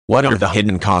What are the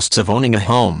hidden costs of owning a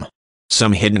home?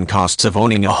 Some hidden costs of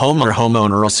owning a home are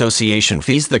homeowner association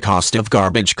fees, the cost of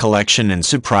garbage collection, and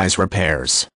surprise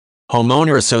repairs.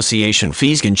 Homeowner association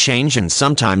fees can change and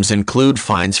sometimes include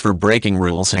fines for breaking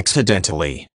rules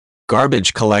accidentally.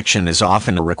 Garbage collection is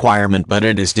often a requirement, but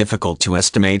it is difficult to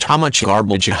estimate how much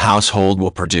garbage a household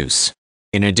will produce.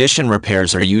 In addition,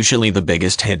 repairs are usually the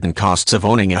biggest hidden costs of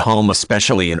owning a home,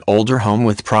 especially an older home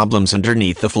with problems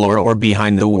underneath the floor or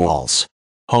behind the walls.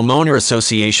 Homeowner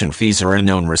association fees are a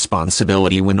known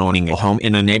responsibility when owning a home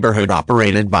in a neighborhood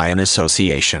operated by an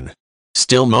association.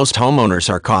 Still, most homeowners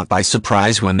are caught by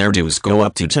surprise when their dues go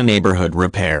up due to neighborhood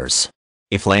repairs.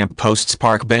 If lamp posts,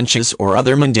 park benches, or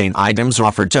other mundane items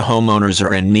offered to homeowners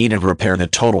are in need of repair, the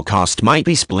total cost might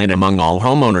be split among all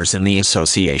homeowners in the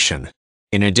association.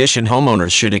 In addition,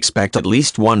 homeowners should expect at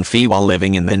least one fee while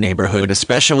living in the neighborhood,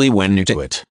 especially when new to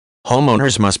it.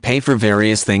 Homeowners must pay for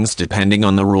various things depending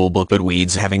on the rulebook, but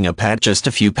weeds, having a pet just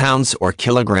a few pounds or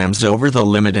kilograms over the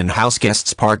limit, and house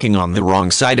guests parking on the wrong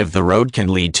side of the road can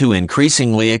lead to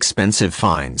increasingly expensive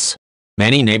fines.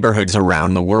 Many neighborhoods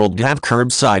around the world have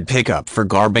curbside pickup for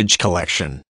garbage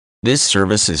collection. This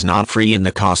service is not free, and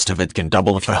the cost of it can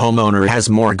double if a homeowner has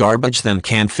more garbage than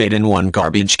can fit in one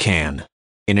garbage can.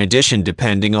 In addition,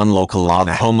 depending on local law,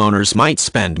 the homeowners might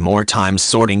spend more time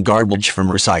sorting garbage from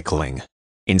recycling.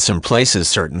 In some places,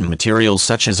 certain materials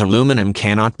such as aluminum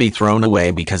cannot be thrown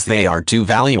away because they are too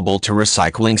valuable to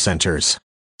recycling centers.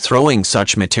 Throwing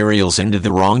such materials into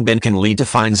the wrong bin can lead to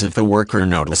fines if the worker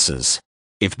notices.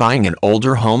 If buying an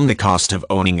older home, the cost of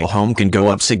owning a home can go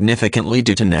up significantly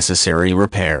due to necessary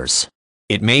repairs.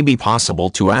 It may be possible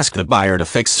to ask the buyer to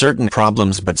fix certain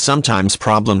problems, but sometimes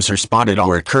problems are spotted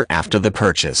or occur after the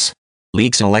purchase.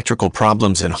 Leaks, electrical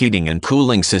problems, and heating and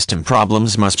cooling system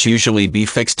problems must usually be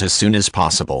fixed as soon as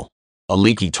possible. A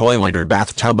leaky toilet or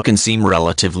bathtub can seem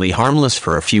relatively harmless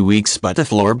for a few weeks, but the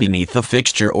floor beneath the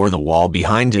fixture or the wall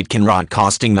behind it can rot,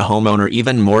 costing the homeowner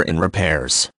even more in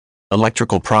repairs.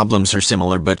 Electrical problems are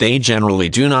similar, but they generally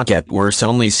do not get worse,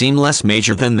 only seem less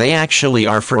major than they actually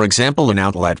are. For example, an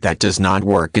outlet that does not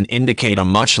work can indicate a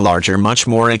much larger, much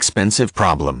more expensive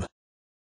problem.